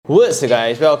What's up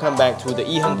guys, welcome back to the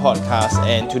eHeng podcast,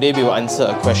 and today we will answer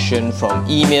a question from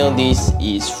email. This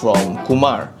is from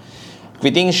Kumar.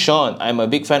 Greetings Sean, I'm a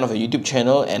big fan of the YouTube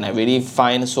channel and I really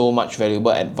find so much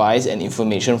valuable advice and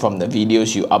information from the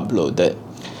videos you uploaded.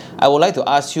 I would like to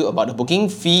ask you about the booking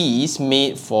fees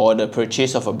made for the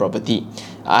purchase of a property.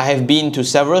 I have been to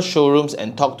several showrooms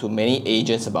and talked to many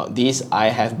agents about this. I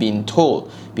have been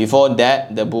told before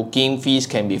that the booking fees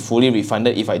can be fully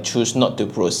refunded if I choose not to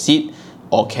proceed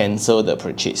or cancel the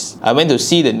purchase. I went to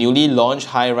see the newly launched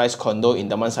high-rise condo in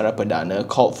Damansara Perdana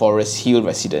called Forest Hill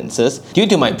Residences. Due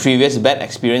to my previous bad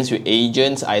experience with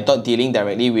agents, I thought dealing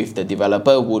directly with the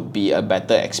developer would be a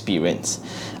better experience.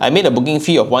 I made a booking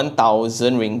fee of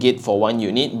 1,000 ringgit for one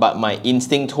unit, but my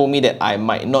instinct told me that I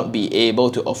might not be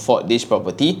able to afford this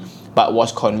property, but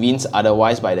was convinced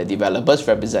otherwise by the developer's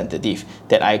representative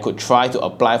that I could try to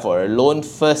apply for a loan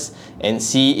first and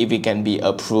see if it can be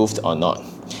approved or not.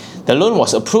 The loan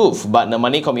was approved, but the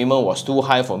money commitment was too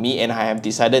high for me and I have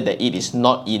decided that it is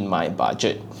not in my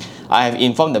budget. I have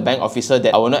informed the bank officer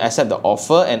that I will not accept the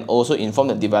offer and also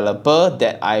informed the developer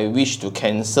that I wish to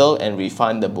cancel and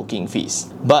refund the booking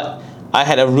fees. But I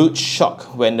had a rude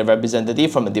shock when the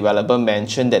representative from the developer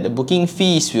mentioned that the booking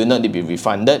fees will not be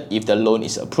refunded if the loan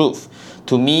is approved.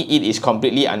 To me, it is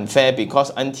completely unfair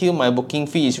because until my booking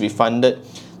fee is refunded,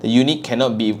 the unit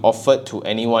cannot be offered to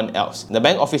anyone else. The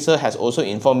bank officer has also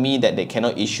informed me that they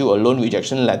cannot issue a loan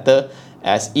rejection letter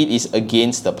as it is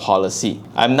against the policy.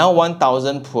 I'm now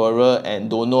 1,000 poorer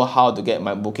and don't know how to get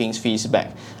my booking fees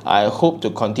back. I hope to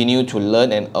continue to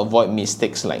learn and avoid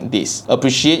mistakes like this.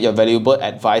 Appreciate your valuable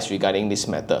advice regarding this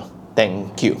matter.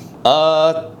 Thank you.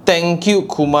 Thank you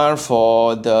Kumar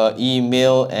for the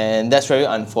email, and that's very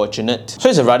unfortunate. So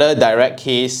it's a rather direct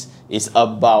case. It's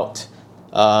about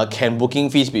can booking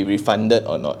fees be refunded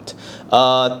or not?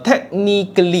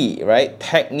 Technically,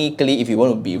 if you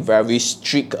want to be very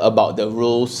strict about the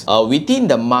rules, within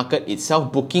the market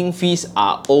itself, booking fees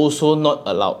are also not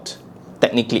allowed.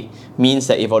 Technically, means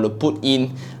that if I want to put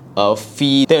in a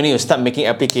fee, then you need to start making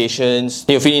applications,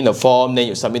 then you fill in the form, then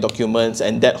you submit documents,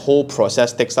 and that whole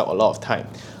process takes up a lot of time.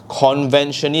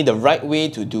 Conventionally, the right way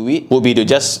to do it would be to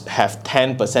just have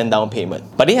 10% down payment.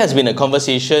 But it has been a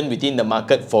conversation within the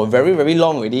market for very, very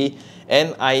long already,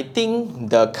 and I think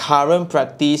the current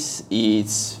practice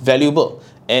is valuable.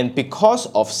 And because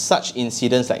of such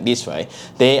incidents like this,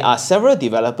 there are several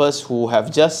developers who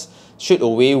have just straight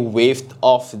away waived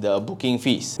off the booking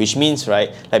fees, which means,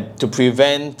 like to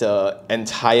prevent the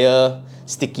entire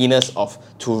stickiness of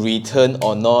to return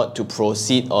or not, to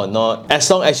proceed or not.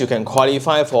 As long as you can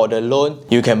qualify for the loan,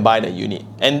 you can buy the unit.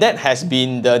 And that has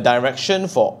been the direction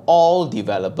for all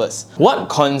developers. What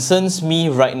concerns me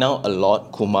right now a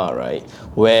lot, Kumar,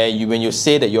 when you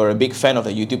say that you're a big fan of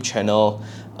the YouTube channel,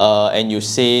 and you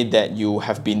say that you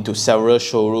have been to several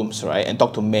showrooms, and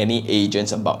talked to many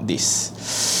agents about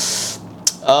this.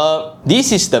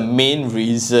 This is the main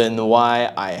reason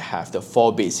why I have the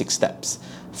 4 basic steps.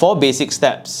 4 basic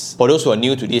steps, for those who are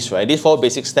new to this, these 4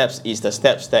 basic steps is the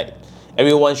steps that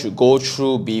everyone should go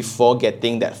through before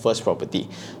getting that first property.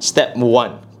 Step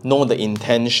 1, know the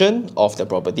intention of the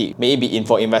property. Maybe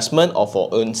for investment or for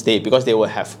own stay, because they will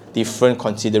have different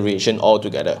consideration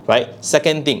altogether,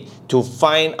 Second thing, to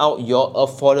find out your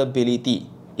affordability.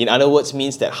 In other words,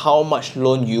 means that how much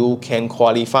loan you can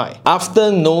qualify.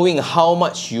 After knowing how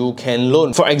much you can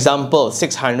loan, for example,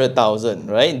 600,000,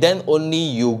 then only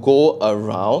you go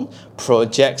around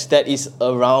projects that is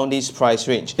around this price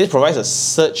range. This provides a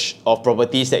search of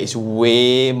properties that is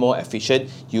way more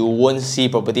efficient. You won't see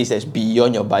properties that is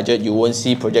beyond your budget. You won't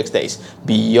see projects that is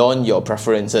beyond your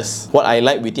preferences. What I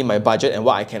like within my budget and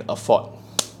what I can afford.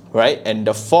 And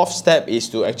the 4th step is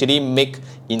to actually make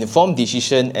informed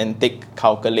decision and take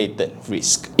calculated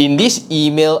risk. In this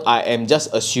email, I am just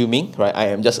assuming,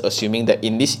 that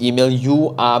in this email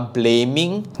you are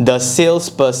blaming the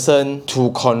salesperson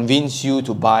to convince you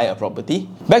to buy a property.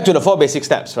 Back to the 4 basic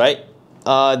steps,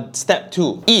 Step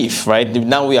 2, if,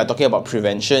 now we are talking about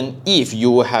prevention, if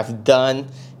you have done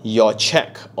your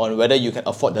check on whether you can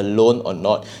afford the loan or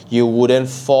not, you wouldn't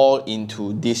fall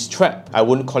into this trap. I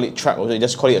wouldn't call it trap, also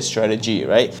just call it a strategy,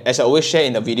 As I always share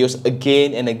in the videos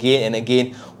again and again and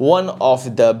again, one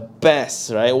of the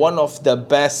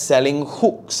best selling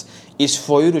hooks is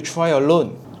for you to try your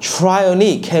loan. Try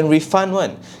only, can refund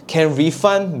one. Can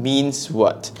refund means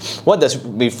what? What does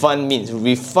refund mean?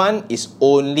 Refund is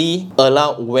only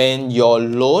allowed when your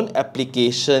loan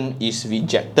application is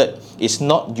rejected. It's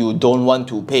not you don't want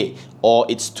to pay or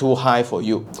it's too high for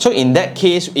you. So in that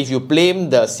case, if you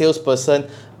blame the salesperson,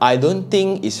 I don't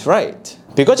think it's right.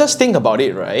 Because just think about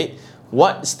it,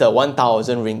 What's the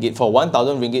 1,000 ringgit for?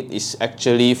 1,000 ringgit is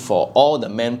actually for all the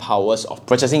manpowers of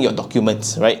processing your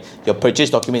documents, right? Your purchase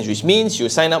documents, which means you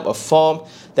sign up a form,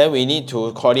 then we need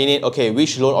to coordinate, okay,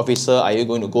 which loan officer are you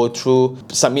going to go through,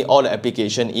 submit all the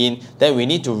application in, then we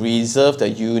need to reserve the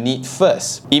unit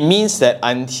first. It means that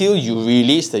until you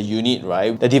release the unit,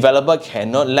 right, the developer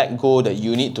cannot let go the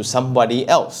unit to somebody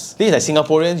else. This is like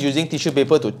Singaporeans using tissue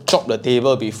paper to chop the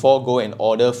table before go and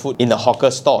order food in the hawker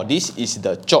store. This is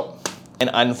the job. And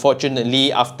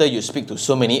unfortunately, after you speak to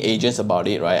so many agents about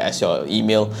it, right, as your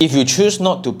email, if you choose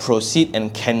not to proceed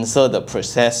and cancel the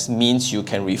process, means you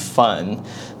can refund,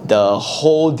 the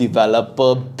whole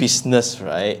developer business,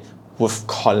 right, with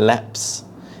collapse.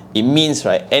 It means,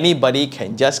 right, anybody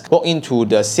can just walk into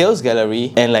the sales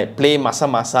gallery and like play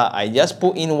masa-masa. I just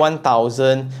put in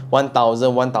 1,000,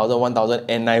 1,000, 1,000, 1,000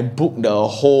 and I book the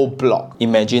whole block.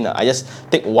 Imagine, I just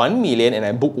take 1 million and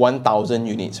I book 1,000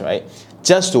 units, right?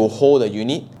 Just to hold the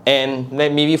unit, and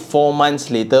then maybe 4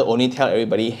 months later only tell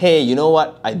everybody, hey, you know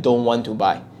what, I don't want to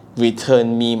buy,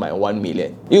 return me my 1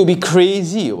 million. It would be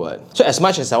crazy, what? So as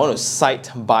much as I want to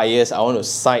cite buyers, I want to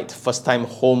cite first-time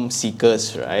home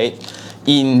seekers, right?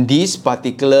 In this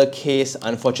particular case,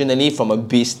 unfortunately, from a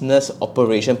business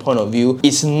operation point of view,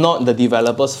 it's not the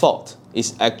developer's fault.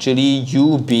 It's actually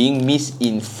you being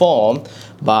misinformed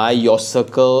by your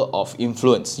circle of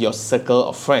influence, your circle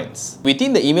of friends.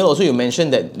 Within the email also, you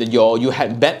mentioned that you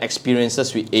had bad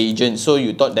experiences with agents, so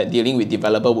you thought that dealing with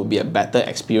developer would be a better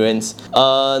experience.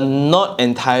 Not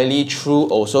entirely true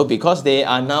also, because they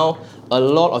are now a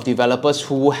lot of developers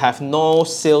who have no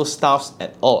sales staffs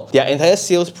at all. Their entire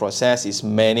sales process is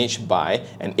managed by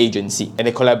an agency, and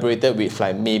they collaborated with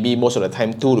like maybe most of the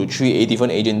time 2 to 3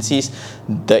 different agencies.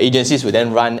 The agencies will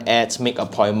then run ads, make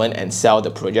appointment and sell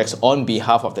the projects on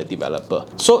behalf of the developer.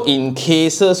 So in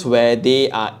cases where they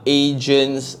are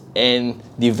agents and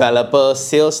developer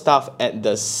sales staff at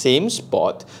the same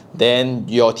spot, then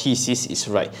your thesis is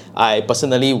right. I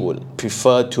personally would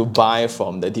prefer to buy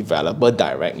from the developer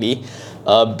directly,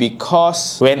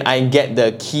 because when I get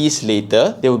the keys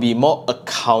later, there will be more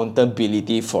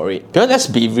accountability for it. Because let's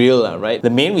be real, right? The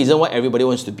main reason why everybody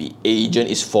wants to be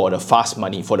agent is for the fast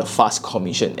money, for the fast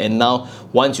commission. And now,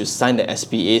 once you sign the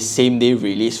SPA, same day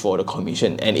release for the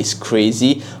commission, and it's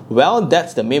crazy. Well,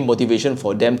 that's the main motivation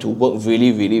for them to work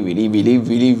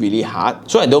really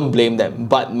hard. So I don't blame them.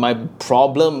 But my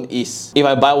problem is, if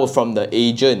I buy from the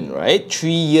agent, right, 3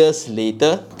 years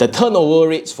later, the turnover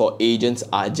rates for agents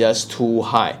are just too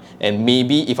high. And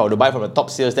maybe if I were to buy from the top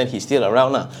sales, then he's still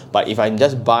around. But if I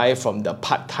just buy from the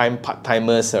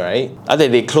part-timers, right, after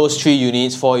they close 3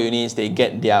 units, 4 units, they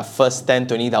get their first 10,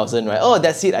 20,000, right? Oh,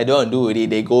 that's it, I don't want to do it.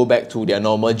 They go back to their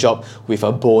normal job with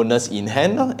a bonus in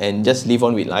hand and just live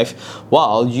on with life,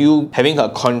 while you having a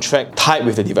contract tied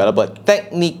with the developer.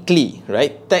 Technically,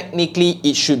 right? Technically,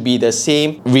 it should be the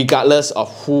same regardless of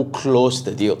who closed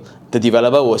the deal. The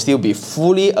developer will still be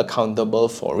fully accountable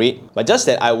for it. But just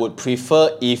that I would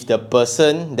prefer if the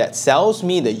person that sells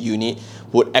me the unit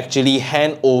would actually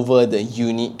hand over the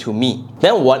unit to me.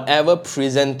 Then whatever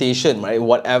presentation, right,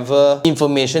 whatever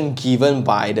information given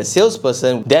by the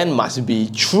salesperson then must be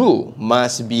true,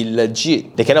 must be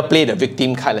legit. They cannot play the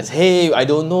victim card as, hey, I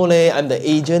don't know leh, I'm the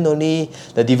agent only,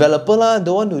 the developer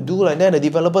don't want to do like that, the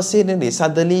developer said, then they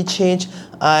suddenly change,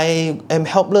 I am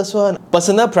helpless one.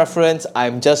 Personal preference,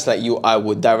 I'm just like you, I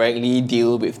would directly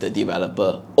deal with the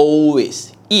developer,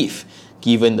 always, if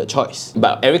given the choice.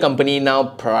 But every company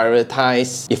now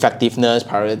prioritize effectiveness,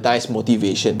 prioritize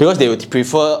motivation, because they would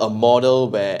prefer a model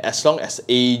where as long as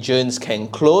agents can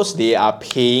close, they are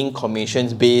paying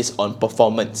commissions based on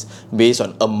performance, based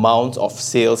on amount of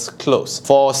sales closed.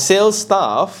 For sales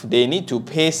staff, they need to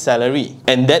pay salary,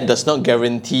 and that does not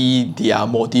guarantee their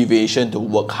motivation to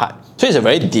work hard. So it's a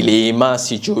very dilemma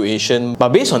situation. But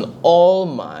based on all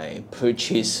my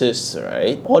purchases,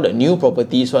 right, all the new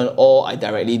properties all I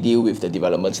directly deal with the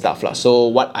development stuff. So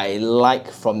what I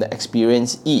like from the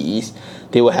experience is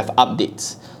they will have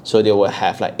updates. So they will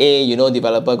have like, hey, you know,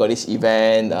 developer got this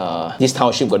event, this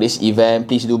township got this event,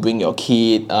 please do bring your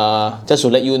kid. Just to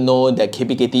let you know that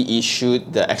KPKT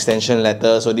issued the extension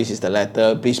letter, so this is the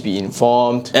letter, please be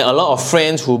informed. And a lot of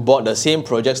friends who bought the same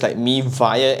projects like me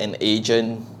via an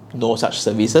agent, no such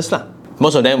services lah.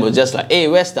 Most of them will just like, hey,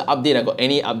 where's the update? I got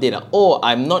any update? Oh,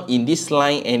 I'm not in this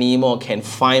line anymore, can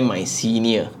find my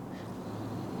senior.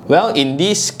 Well, in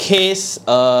this case,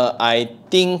 I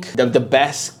think the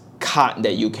best card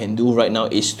that you can do right now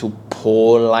is to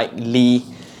politely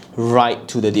write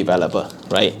to the developer,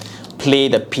 right? Play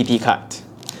the pity card.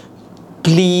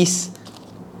 Please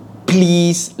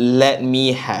let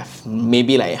me have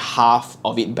maybe like half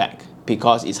of it back.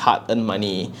 because it's hard-earned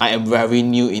money. I am very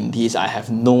new in this. I have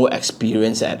no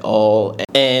experience at all.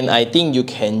 And I think you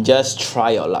can just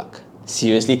try your luck.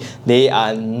 Seriously, they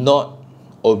are not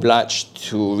obliged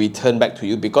to return back to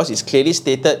you because it's clearly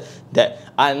stated that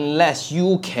unless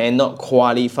you cannot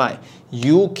qualify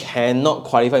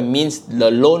means the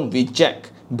loan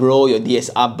reject. Bro, your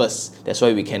DSR burst. That's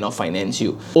why we cannot finance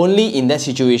you. Only in that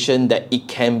situation that it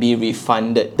can be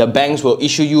refunded. The banks will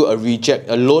issue you a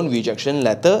loan rejection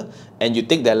letter, and you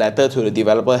take that letter to the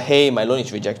developer. Hey, my loan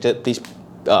is rejected. Please,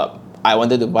 I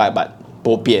wanted to buy, but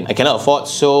bo pian, I cannot afford,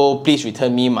 so please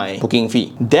return me my booking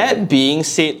fee. That being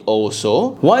said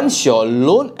also, once your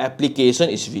loan application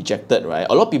is rejected, right?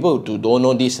 A lot of people who don't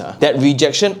know this, that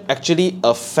rejection actually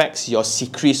affects your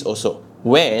secrets also.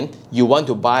 When you want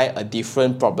to buy a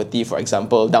different property, for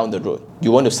example, down the road,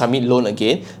 you want to submit loan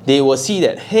again, they will see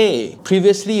that, hey,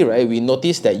 previously, right, we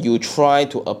noticed that you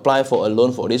tried to apply for a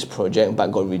loan for this project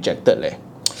but got rejected.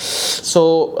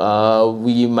 So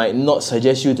we might not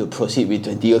suggest you to proceed with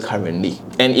the deal currently.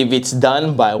 And if it's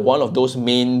done by one of those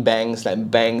main banks like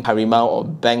Bank Harimau or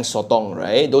Bank Sotong,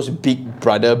 right, those big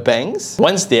brother banks,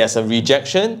 once there's a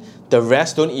rejection, the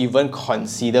rest don't even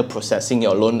consider processing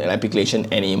your loan application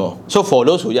anymore. So for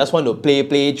those who just want to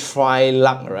play, try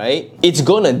luck, right? It's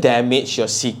gonna damage your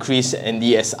secrets and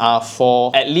DSR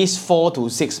for at least 4 to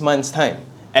 6 months time.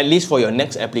 At least for your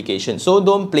next application. So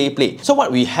don't play. So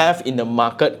what we have in the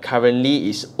market currently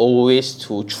is always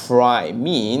to try.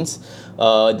 Means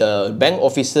the bank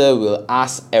officer will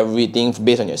ask everything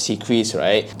based on your secrets,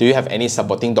 right? Do you have any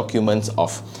supporting documents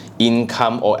of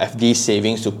income or FD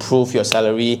savings to prove your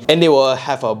salary? And they will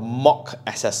have a mock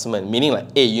assessment, meaning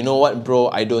like, hey, you know what, bro,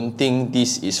 I don't think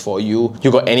this is for you.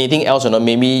 You got anything else or not?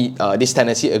 Maybe this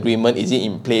tenancy agreement, is it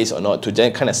in place or not? To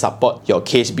just kind of support your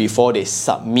case before they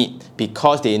submit,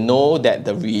 because they know that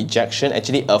the rejection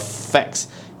actually affects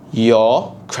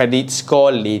your credit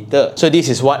score later. So this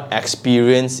is what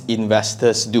experienced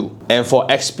investors do. And for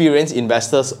experienced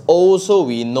investors, also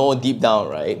we know deep down,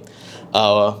 right,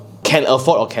 can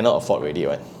afford or cannot afford already,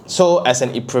 right? So as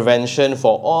an prevention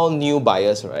for all new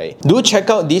buyers, right, do check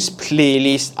out this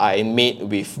playlist I made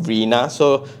with Rina.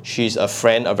 So she's a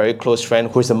friend, a very close friend,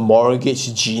 who is a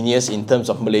mortgage genius in terms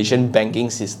of Malaysian banking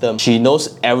system. She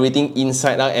knows everything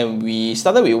inside out, and we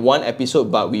started with 1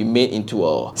 episode, but we made into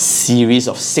a series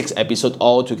of 6 episodes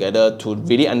all together to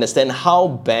really understand how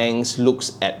banks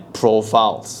looks at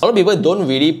profiles. A lot of people don't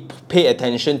really pay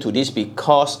attention to this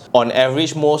because on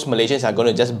average, most Malaysians are going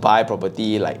to just buy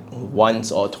property like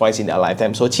once or twice in their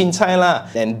lifetime. So chin cai lah.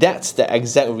 And that's the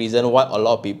exact reason why a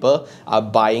lot of people are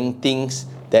buying things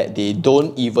that they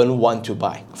don't even want to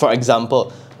buy. For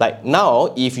example, like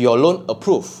now, if your loan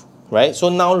approved, right? So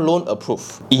now loan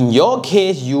approved. In your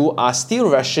case, you are still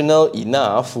rational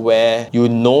enough where you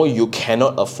know you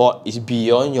cannot afford, it's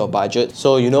beyond your budget.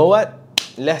 So you know what?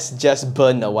 Let's just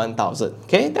burn the 1,000.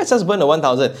 Okay, let's just burn the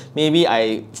 1,000. Maybe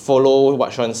I follow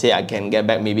what Sean said, I can get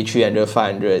back maybe 300,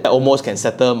 500. I almost can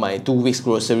settle my 2 weeks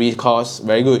grocery cost.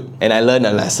 Very good. And I learned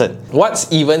a lesson.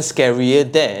 What's even scarier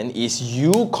then is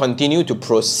you continue to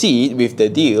proceed with the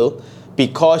deal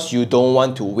because you don't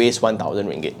want to waste 1,000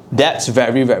 ringgit. That's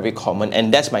very, very common,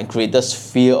 and that's my greatest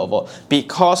fear of all.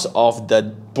 Because of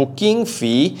the booking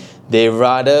fee, they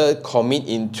rather commit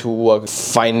into a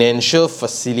financial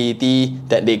facility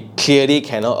that they clearly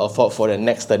cannot afford for the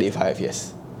next 35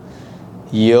 years.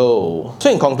 Yo. So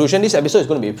in conclusion, this episode is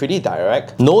going to be pretty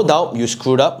direct. No doubt you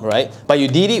screwed up, right? But you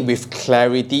did it with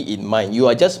clarity in mind. You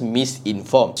are just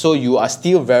misinformed. So you are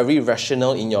still very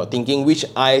rational in your thinking, which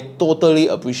I totally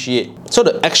appreciate. So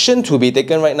the action to be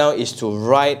taken right now is to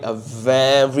write a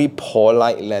very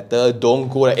polite letter. Don't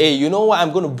go like, hey, you know what?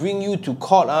 I'm going to bring you to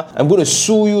court. I'm going to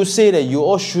sue you, say that you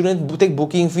all shouldn't take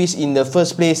booking fees in the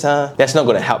first place. That's not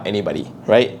going to help anybody,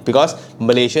 right? Because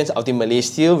Malaysians ultimately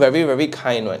still very, very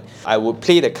kind. Right? I would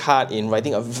play the card in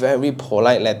writing a very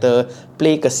polite letter,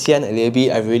 play kasihan a little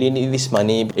bit, I really need this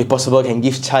money, if possible can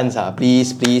give chance,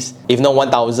 please, if not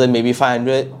 1,000, maybe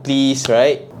 500, please,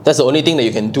 right? That's the only thing that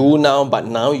you can do now, but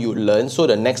now you learn, so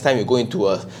the next time you go into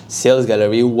a sales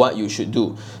gallery, what you should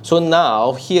do. So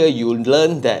now, here you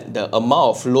learn that the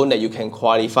amount of loan that you can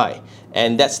qualify.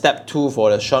 And that's step 2 for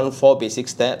the Sean 4 basic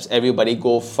steps. Everybody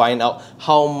go find out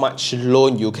how much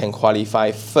loan you can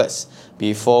qualify first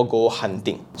before go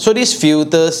hunting. So this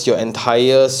filters your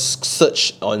entire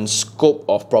search on scope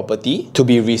of property to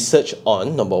be researched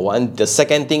on, number 1. The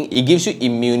second thing, it gives you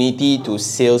immunity to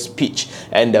sales pitch.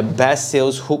 And the best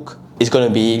sales hook It's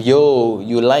gonna be, yo,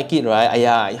 you like it, right?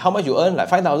 Aiya, how much you earn? Like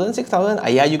 5,000, 6,000?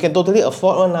 Aiya, you can totally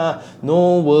afford one lah.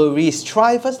 No worries.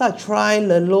 Try first lah. Try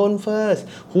the loan first.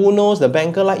 Who knows, the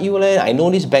banker like you leh. I know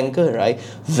this banker, right?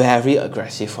 Very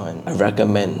aggressive one. I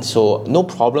recommend. So no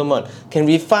problem one. Can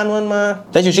refund one ma.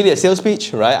 That's usually a sales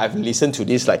pitch, right? I've listened to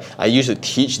this, like I used to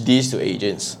teach this to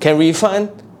agents. Can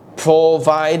refund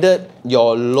provided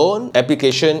your loan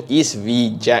application is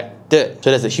rejected.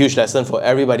 So that's a huge lesson for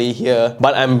everybody here.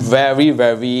 But I'm very,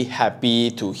 very happy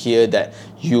to hear that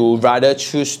you rather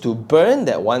choose to burn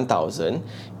that 1,000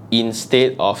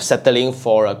 instead of settling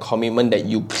for a commitment that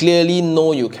you clearly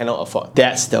know you cannot afford.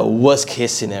 That's the worst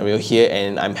case scenario here,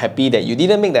 and I'm happy that you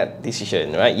didn't make that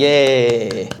decision, right?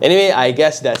 Yay! Anyway, I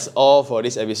guess that's all for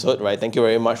this episode, right? Thank you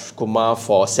very much, Kumar,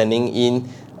 for sending in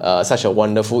such a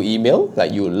wonderful email.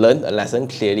 Like, you learned a lesson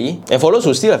clearly. And for those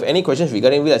who still have any questions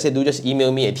regarding real estate, do just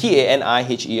email me at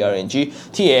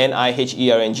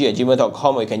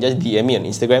taniherng@gmail.com, or you can just DM me on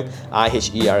Instagram,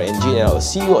 iherng, and I'll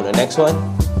see you on the next one.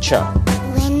 Ciao.